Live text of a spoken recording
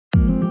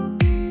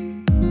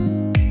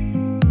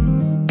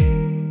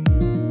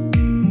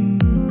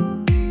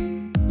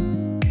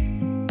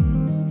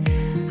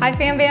Hi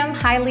Fam Bam,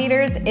 hi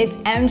leaders, it's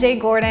MJ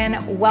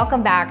Gordon.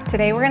 Welcome back.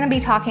 Today we're gonna be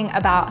talking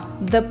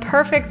about the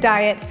perfect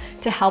diet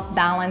to help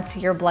balance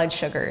your blood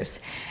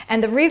sugars.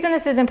 And the reason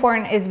this is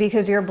important is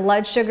because your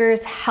blood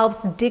sugars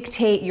helps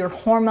dictate your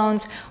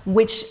hormones,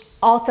 which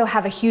also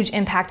have a huge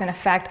impact and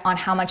effect on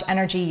how much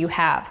energy you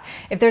have.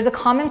 If there's a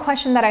common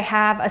question that I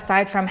have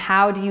aside from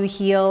how do you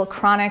heal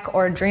chronic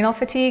or adrenal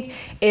fatigue,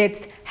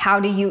 it's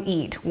how do you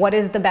eat? What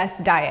is the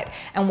best diet?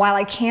 And while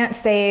I can't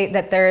say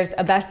that there's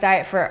a best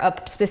diet for a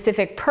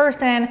specific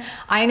person,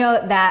 I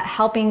know that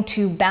helping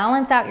to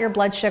balance out your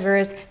blood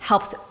sugars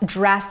helps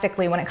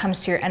drastically when it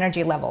comes to your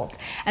energy levels.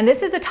 And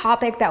this is a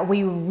topic that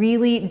we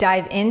really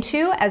dive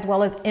into as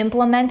well as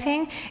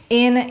implementing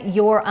in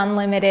your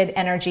Unlimited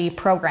Energy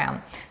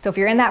program. So if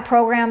you're in that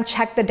program,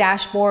 check the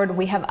dashboard.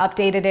 We have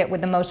updated it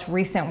with the most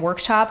recent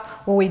workshop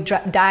where we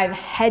dive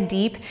head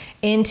deep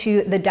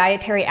into the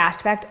dietary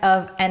aspect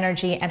of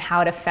energy and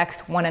how it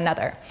affects one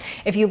another.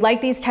 If you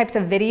like these types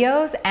of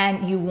videos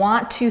and you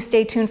want to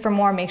stay tuned for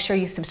more, make sure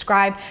you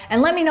subscribe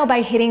and let me know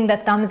by hitting the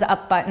thumbs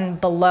up button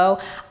below.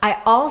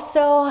 I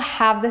also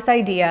have this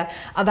idea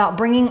about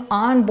bringing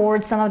on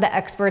board some of the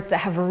experts that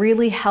have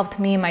really helped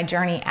me in my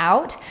journey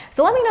out.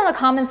 So let me know in the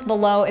comments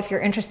below if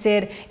you're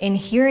interested in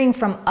hearing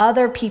from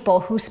other people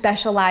who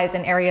specialize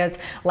in areas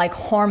like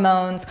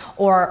hormones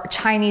or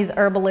Chinese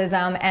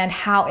herbalism and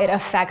how it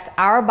affects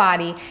our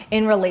body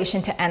in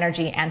relation to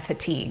energy and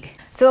fatigue.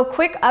 So a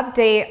quick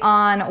update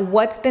on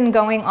what's been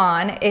going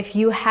on. If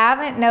you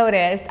haven't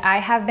noticed, I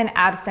have been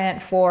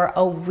absent for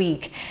a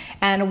week.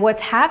 And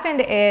what's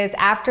happened is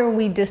after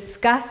we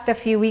discussed a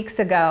few weeks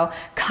ago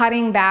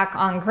cutting back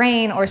on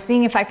grain or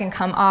seeing if I can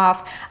come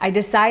off, I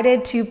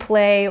decided to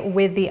play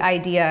with the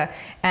idea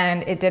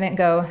and it didn't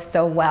go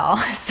so well.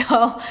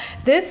 So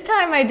this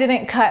time I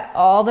didn't cut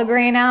all the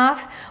grain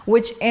off,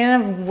 which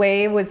in a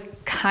way was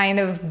kind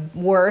of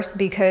worse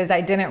because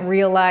I didn't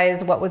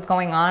realize what was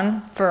going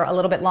on for a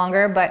little bit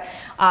longer. But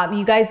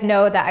you guys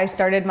know that I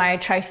started my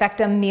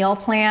trifecta meal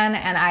plan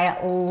and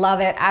I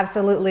love it,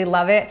 absolutely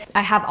love it.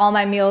 I have all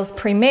my meals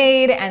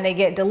pre-made and they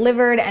get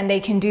delivered and they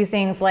can do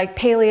things like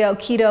paleo,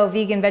 keto,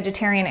 vegan,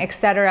 vegetarian,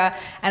 etc.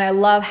 And I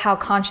love how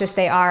conscious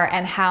they are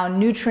and how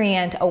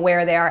nutrient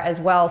aware they are as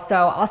well.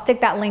 So I'll stick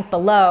that link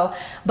below.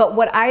 But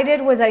what I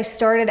did was I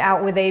started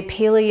out with a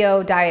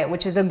paleo diet,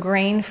 which is a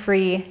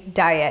grain-free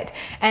diet.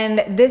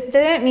 And this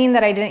didn't mean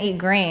that I didn't eat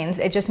grains.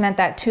 It just meant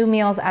that 2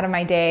 meals out of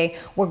my day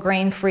were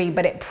grain-free,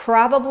 but it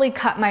probably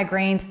cut my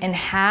grains in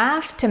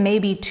half to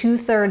maybe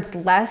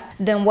 2/3 less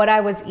than what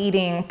I was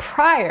eating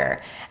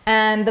prior.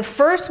 And the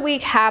first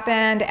week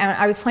happened and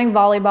I was playing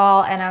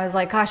volleyball and I was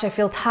like, gosh, I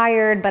feel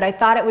tired, but I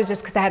thought it was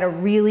just because I had a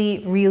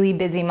really, really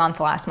busy month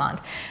last month.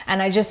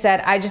 And I just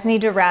said, I just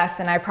need to rest,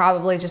 and I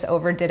probably just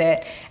overdid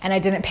it and I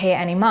didn't pay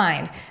any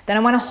mind. Then I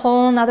went a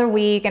whole nother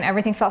week and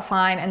everything felt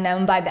fine. And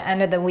then by the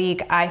end of the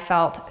week, I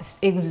felt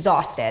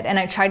exhausted. And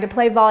I tried to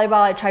play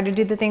volleyball, I tried to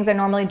do the things I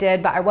normally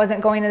did, but I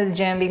wasn't going to the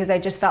gym because I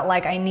just felt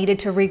like I needed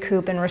to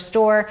recoup and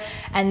restore.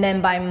 And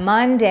then by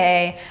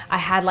Monday, I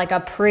had like a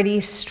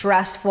pretty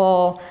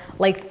stressful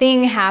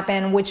thing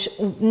happen, which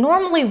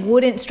normally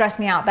wouldn't stress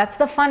me out. That's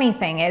the funny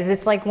thing is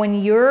it's like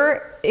when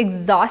you're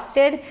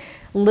exhausted,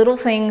 little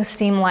things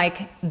seem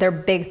like they're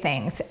big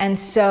things. And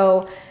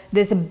so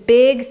this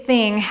big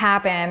thing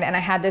happened and I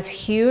had this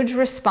huge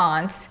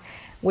response,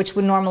 which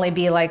would normally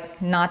be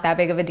like not that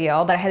big of a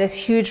deal, but I had this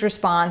huge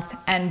response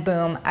and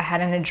boom, I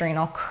had an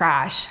adrenal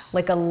crash,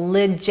 like a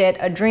legit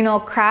adrenal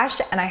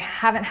crash. And I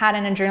haven't had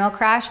an adrenal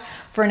crash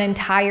for an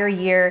entire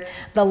year.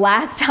 The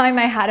last time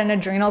I had an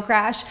adrenal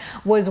crash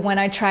was when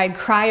I tried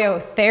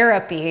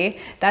cryotherapy.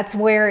 That's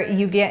where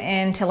you get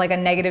into like a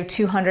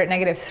 -200,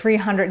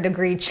 -300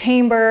 degree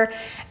chamber.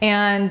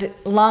 And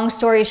long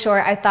story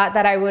short, I thought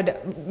that I would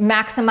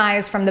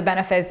maximize from the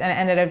benefits and it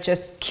ended up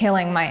just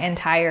killing my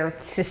entire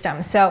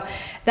system. So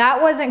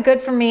that wasn't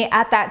good for me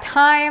at that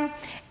time.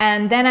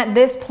 And then at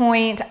this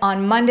point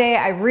on Monday,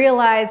 I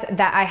realized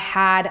that I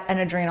had an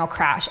adrenal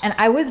crash. And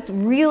I was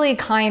really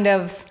kind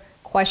of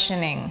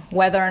questioning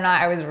whether or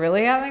not I was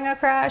really having a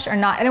crash or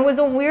not. And it was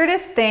the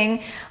weirdest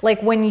thing.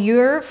 Like when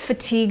you're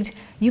fatigued,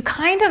 you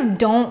kind of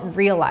don't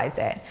realize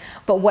it.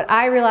 But what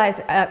I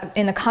realized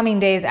in the coming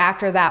days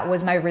after that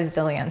was my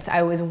resilience.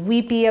 I was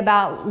weepy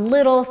about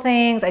little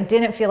things. I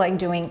didn't feel like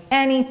doing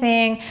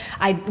anything.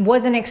 I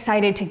wasn't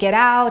excited to get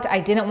out. I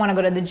didn't want to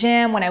go to the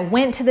gym. When I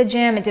went to the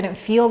gym, it didn't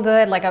feel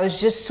good. Like I was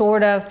just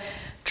sort of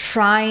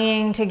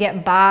trying to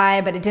get by,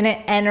 but it didn't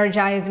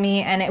energize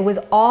me. And it was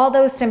all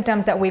those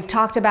symptoms that we've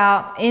talked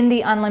about in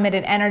the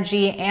Unlimited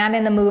Energy and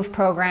in the Move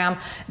program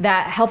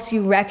that helps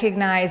you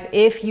recognize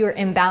if you're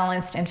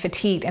imbalanced and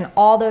fatigued, and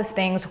all those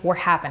things were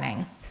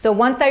happening. So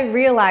once I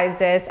realized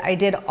this, I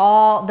did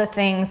all the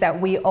things that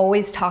we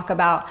always talk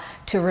about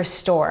to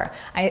restore.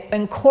 I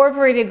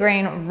incorporated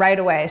grain right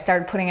away. I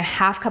started putting a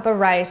half cup of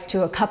rice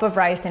to a cup of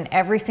rice in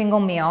every single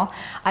meal.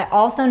 I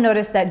also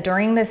noticed that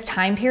during this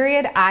time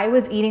period, I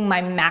was eating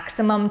my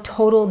maximum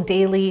total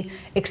daily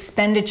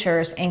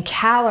expenditures in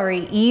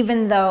calorie,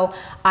 even though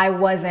I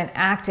wasn't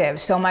active.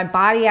 So my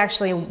body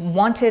actually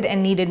wanted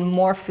and needed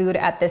more food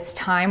at this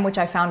time, which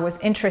I found was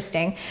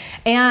interesting.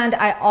 And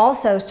I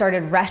also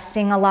started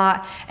resting a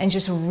lot and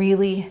just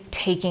really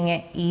taking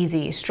it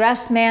easy.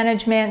 Stress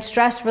management,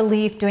 stress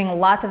relief, doing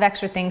lots of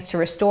extra things to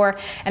restore.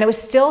 And it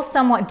was still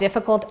somewhat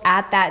difficult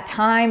at that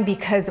time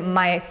because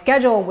my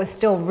schedule was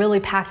still really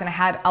packed and I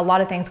had a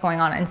lot of things going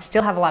on and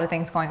still have a lot of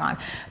things going on.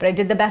 But I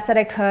did the best that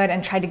I could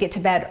and tried to get to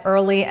bed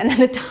early, and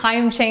then a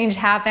time change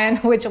happened,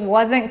 which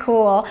wasn't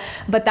cool,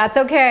 but that's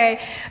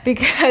okay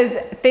because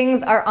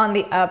things are on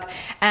the up.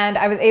 And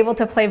I was able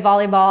to play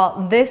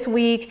volleyball this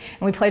week,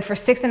 and we played for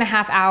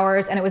 6.5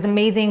 hours, and it was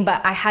amazing,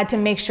 but I had to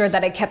make sure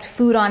that I kept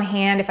food on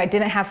hand. If I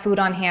didn't have food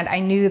on hand, I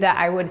knew that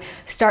I would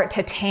start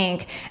to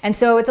tank. And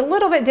so it's a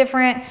little bit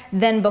different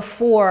than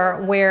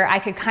before, where I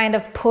could kind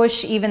of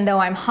push even though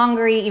I'm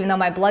hungry, even though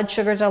my blood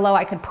sugars are low,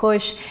 I could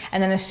push,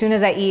 and then as soon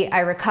as I eat, I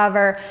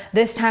recover.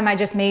 This time I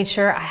just made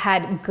sure I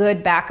had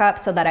good backup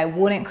so that I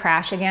wouldn't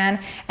crash again.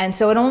 And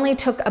so it only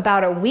took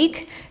about a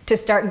week to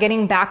start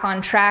getting back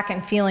on track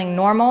and feeling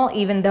normal,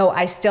 even though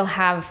I still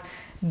have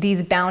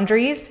these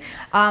boundaries.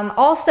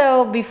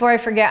 Also, before I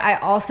forget, I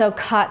also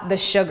cut the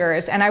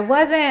sugars, and I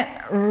wasn't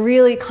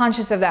really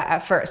conscious of that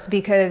at first,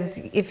 because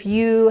if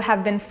you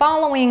have been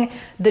following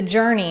the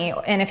journey,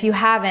 and if you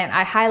haven't,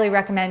 I highly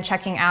recommend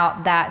checking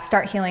out that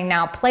Start Healing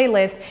Now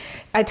playlist.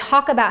 I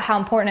talk about how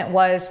important it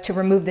was to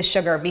remove the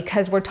sugar,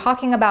 because we're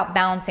talking about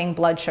balancing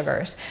blood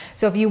sugars.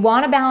 So if you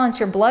want to balance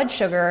your blood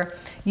sugar,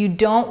 you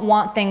don't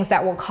want things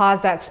that will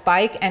cause that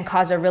spike and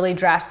cause a really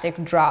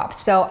drastic drop.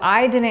 So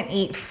I didn't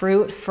eat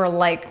fruit for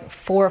like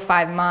 4 or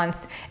 5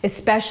 months,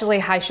 especially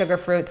high sugar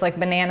fruits like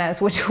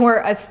bananas, which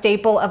were a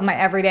staple of my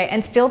everyday.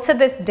 And still to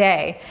this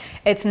day,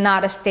 it's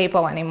not a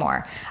staple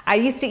anymore. I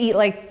used to eat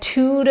like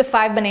 2 to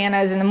 5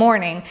 bananas in the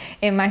morning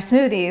in my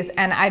smoothies,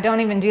 and I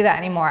don't even do that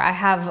anymore. I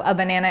have a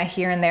banana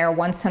here and there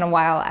once in a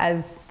while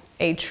as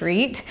a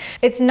treat.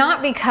 It's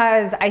not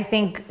because I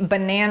think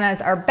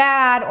bananas are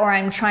bad or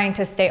I'm trying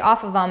to stay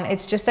off of them.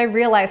 It's just I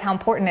realize how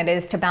important it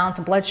is to balance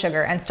blood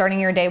sugar, and starting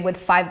your day with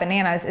 5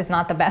 bananas is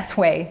not the best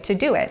way to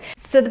do it.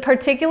 So the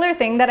particular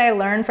thing that I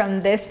learned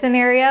from this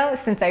scenario,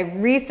 since I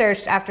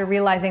researched after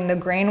realizing the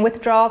grain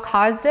withdrawal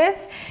caused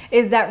this,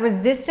 is that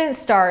resistant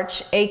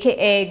starch,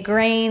 aka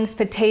grains,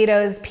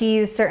 potatoes,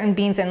 peas, certain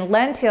beans, and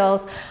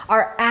lentils,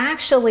 are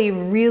actually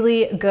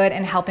really good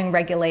in helping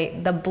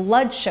regulate the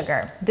blood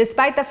sugar.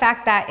 Despite the fact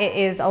that it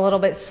is a little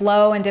bit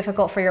slow and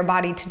difficult for your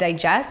body to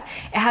digest,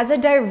 it has a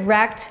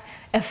direct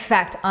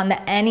effect on the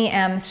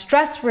NEM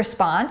stress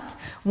response,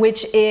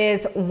 which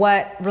is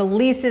what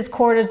releases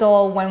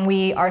cortisol when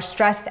we are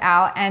stressed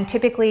out. And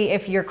typically,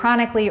 if you're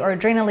chronically or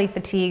adrenally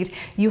fatigued,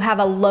 you have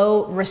a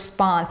low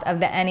response of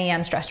the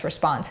NEM stress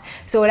response.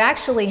 So it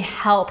actually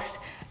helps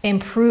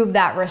improve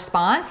that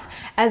response,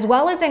 as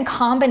well as in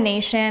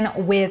combination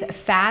with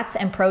fats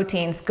and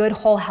proteins. Good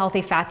whole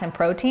healthy fats and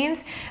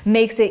proteins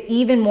makes it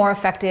even more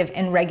effective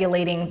in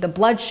regulating the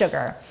blood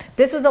sugar.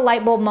 This was a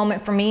light bulb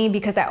moment for me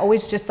because I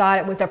always just thought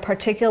it was a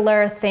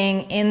particular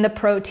thing in the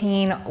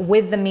protein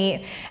with the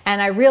meat,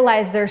 and I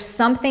realized there's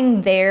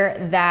something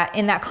there that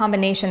in that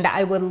combination that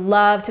I would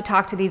love to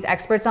talk to these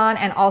experts on,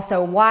 and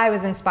also why I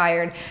was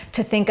inspired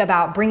to think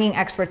about bringing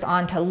experts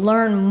on to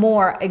learn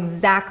more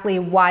exactly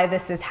why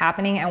this is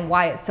happening and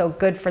why it's so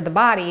good for the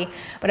body.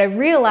 But I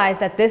realized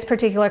that this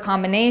particular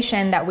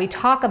combination that we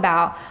talk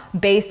about,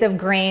 base of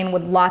grain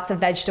with lots of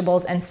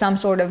vegetables and some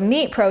sort of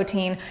meat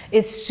protein,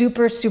 is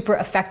super, super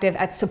effective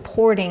at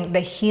supporting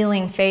the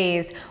healing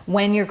phase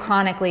when you're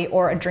chronically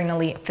or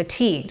adrenally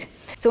fatigued.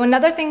 So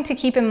another thing to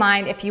keep in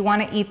mind if you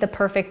want to eat the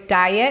perfect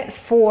diet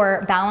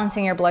for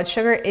balancing your blood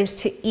sugar is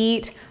to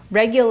eat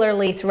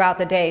regularly throughout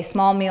the day,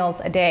 small meals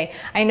a day.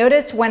 I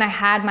noticed when I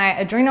had my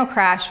adrenal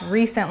crash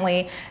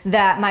recently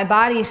that my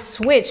body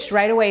switched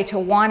right away to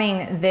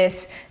wanting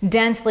this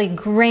densely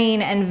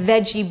grain and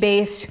veggie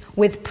based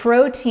with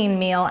protein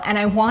meal, and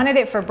I wanted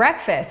it for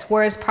breakfast.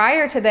 Whereas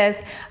prior to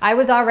this, I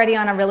was already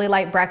on a really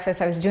light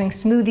breakfast. I was doing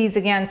smoothies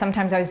again,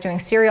 sometimes I was doing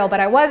cereal, but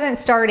I wasn't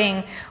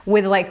starting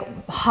with like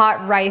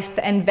hot rice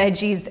and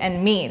veggies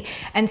and meat.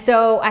 And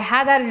so I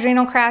had that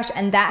adrenal crash,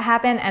 and that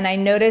happened, and I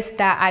noticed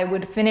that I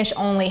would finish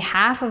only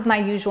half of my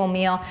usual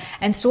meal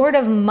and sort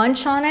of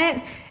munch on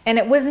it And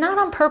it was not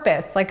on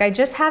purpose. Like, I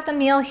just have the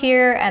meal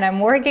here and I'm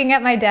working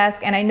at my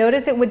desk, and I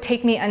noticed it would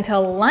take me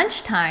until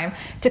lunchtime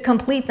to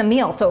complete the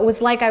meal. So it was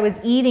like I was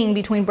eating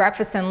between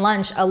breakfast and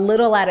lunch a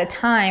little at a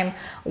time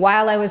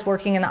while I was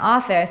working in the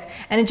office,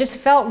 and it just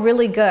felt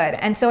really good.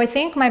 And so I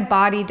think my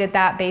body did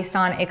that based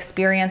on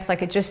experience.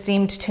 Like, it just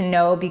seemed to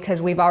know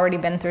because we've already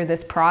been through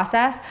this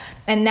process.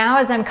 And now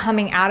as I'm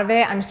coming out of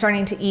it, I'm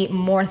starting to eat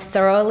more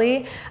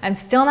thoroughly. I'm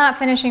still not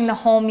finishing the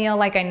whole meal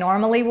like I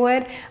normally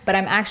would, but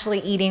I'm actually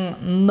eating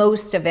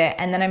most of it,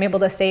 and then I'm able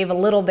to save a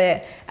little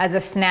bit as a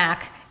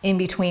snack in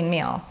between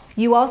meals.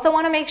 You also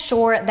want to make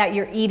sure that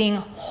you're eating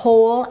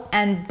whole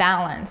and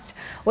balanced.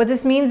 What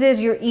this means is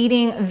you're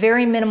eating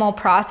very minimal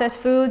processed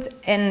foods,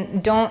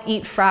 and don't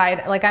eat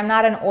fried. Like, I'm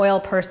not an oil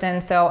person,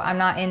 so I'm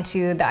not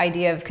into the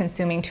idea of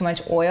consuming too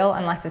much oil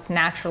unless it's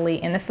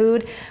naturally in the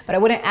food, but I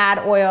wouldn't add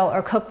oil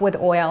or cook with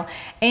oil.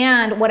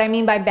 And what I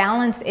mean by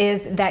balance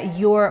is that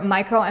your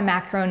micro and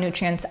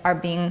macronutrients are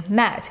being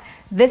met.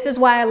 This is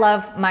why I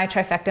love my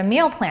Trifecta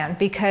meal plan,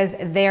 because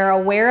they're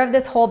aware of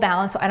this whole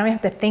balance, so I don't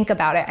have to think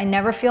about it. I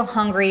never feel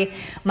hungry.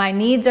 My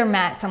needs are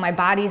met, so my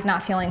body's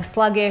not feeling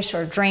sluggish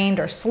or drained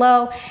or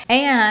slow.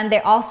 And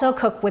they also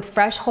cook with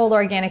fresh, whole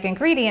organic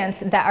ingredients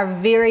that are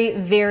very,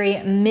 very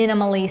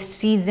minimally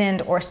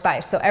seasoned or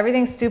spiced. So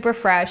everything's super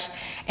fresh,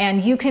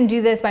 and you can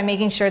do this by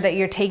making sure that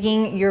you're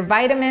taking your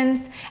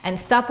vitamins and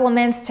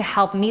supplements to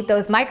help meet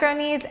those micro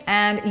needs,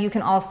 and you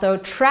can also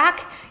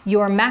track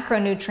your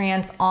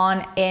macronutrients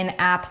on an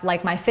app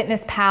like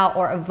MyFitnessPal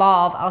or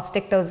Evolve. I'll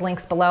stick those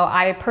links below.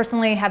 I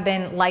personally have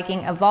been liking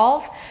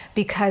Evolve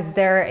because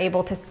they're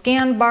able to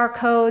scan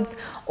barcodes,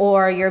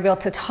 or you're able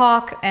to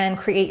talk and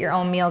create your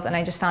own meals, and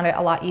I just found it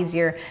a lot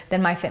easier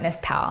than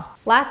MyFitnessPal.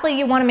 Lastly,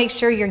 you want to make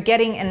sure you're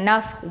getting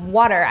enough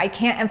water. I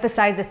can't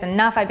emphasize this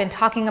enough. I've been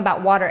talking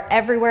about water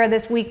everywhere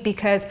this week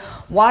because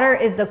water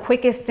is the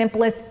quickest,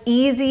 simplest,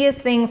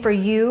 easiest thing for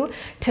you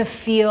to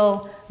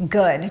feel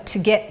good, to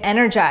get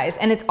energized.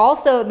 And it's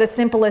also the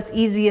simplest,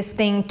 easiest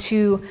thing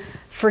to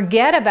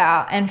forget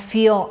about and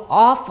feel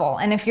awful.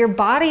 And if your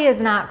body is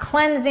not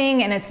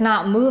cleansing and it's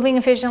not moving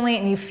efficiently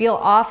and you feel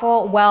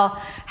awful, well,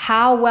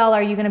 how well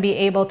are you going to be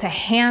able to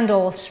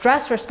handle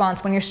stress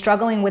response when you're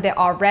struggling with it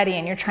already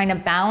and you're trying to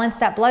balance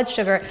that blood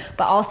sugar,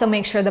 but also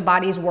make sure the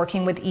body's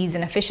working with ease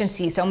and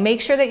efficiency? So make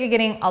sure that you're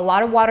getting a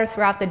lot of water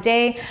throughout the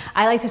day.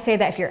 I like to say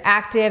that if you're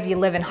active, you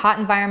live in hot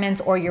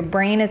environments, or your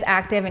brain is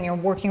active and you're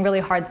working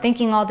really hard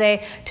thinking all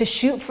day, to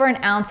shoot for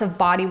an ounce of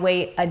body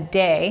weight a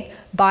day,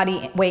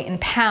 body weight in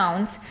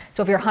pounds.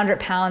 So if you're 100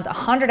 pounds,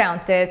 100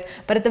 ounces,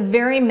 but at the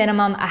very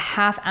minimum, a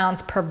 ½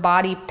 ounce per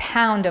body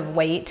pound of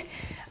weight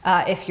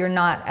if you're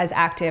not as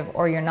active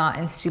or you're not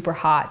in super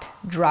hot,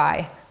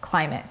 dry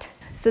climate.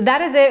 So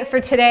that is it for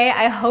today.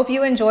 I hope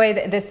you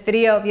enjoyed this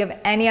video. If you have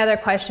any other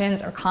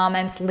questions or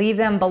comments, leave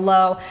them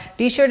below.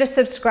 Be sure to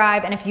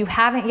subscribe, and if you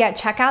haven't yet,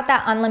 check out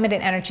that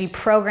Unlimited Energy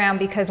program,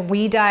 because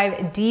we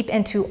dive deep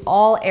into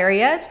all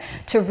areas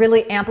to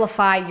really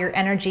amplify your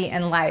energy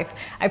in life.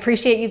 I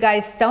appreciate you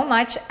guys so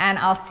much, and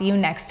I'll see you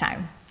next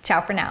time.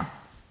 Ciao for now.